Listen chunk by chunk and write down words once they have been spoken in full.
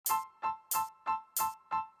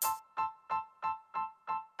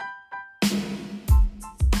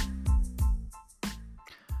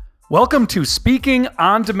Welcome to Speaking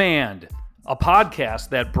on Demand, a podcast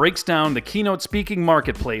that breaks down the keynote speaking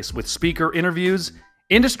marketplace with speaker interviews,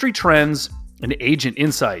 industry trends, and agent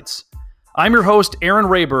insights. I'm your host, Aaron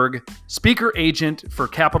Rayberg, speaker agent for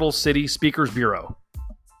Capital City Speakers Bureau.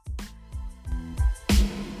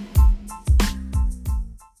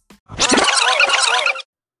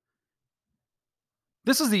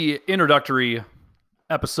 This is the introductory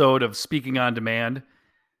episode of Speaking on Demand.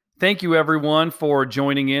 Thank you, everyone, for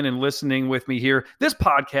joining in and listening with me here. This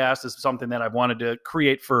podcast is something that I've wanted to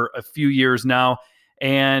create for a few years now,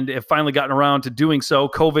 and have finally gotten around to doing so.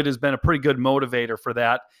 COVID has been a pretty good motivator for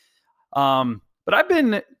that. But I've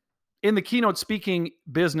been in the keynote speaking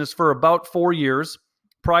business for about 4 years.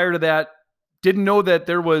 Prior to that, didn't know that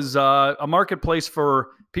there was a marketplace for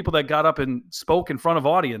people that got up and spoke in front of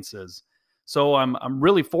audiences. So I'm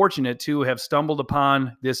really fortunate to have stumbled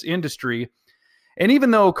upon this industry. And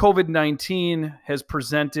even though COVID-19 has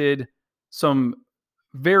presented some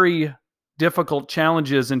very difficult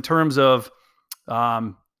challenges in terms of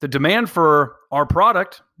the demand for our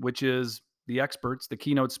product, which is the experts, the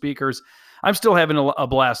keynote speakers, I'm still having a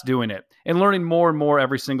blast doing it and learning more and more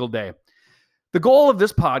every single day. The goal of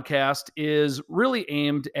this podcast is really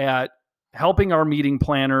aimed at helping our meeting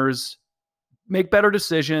planners make better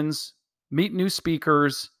decisions, meet new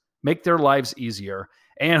speakers, make their lives easier,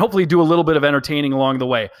 and hopefully do a little bit of entertaining along the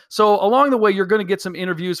way. So along the way, you're going to get some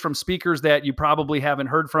interviews from speakers that you probably haven't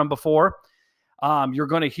heard from before. You're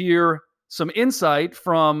going to hear some insight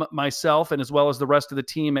from myself and as well as the rest of the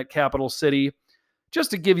team at Capital City,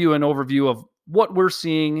 just to give you an overview of what we're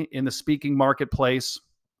seeing in the speaking marketplace,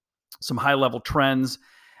 some high-level trends,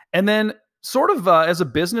 and then sort of as a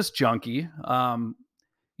business junkie,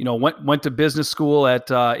 went to business school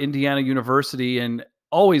at Indiana University and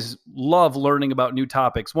always love learning about new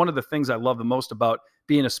topics. One of the things I love the most about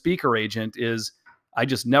being a speaker agent is I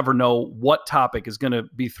just never know what topic is going to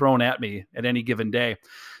be thrown at me at any given day.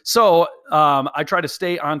 So I try to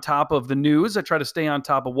stay on top of the news. I try to stay on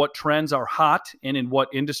top of what trends are hot and in what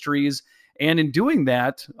industries. And in doing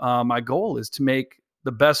that, my goal is to make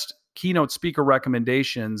the best keynote speaker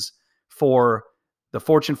recommendations for the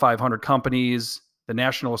Fortune 500 companies, the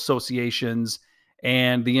national associations,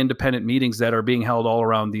 and the independent meetings that are being held all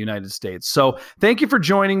around the United States. So thank you for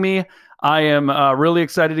joining me. I am really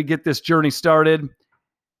excited to get this journey started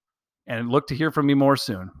and look to hear from you more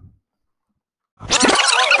soon.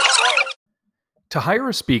 To hire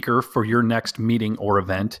a speaker for your next meeting or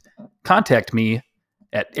event, contact me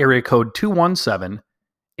at area code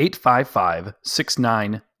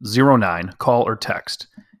 217-855-6909, call or text.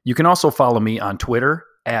 You can also follow me on Twitter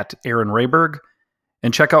at Aaron Rayberg,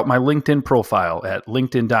 and check out my LinkedIn profile at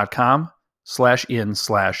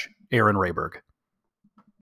linkedin.com/in/Aaron Rayberg.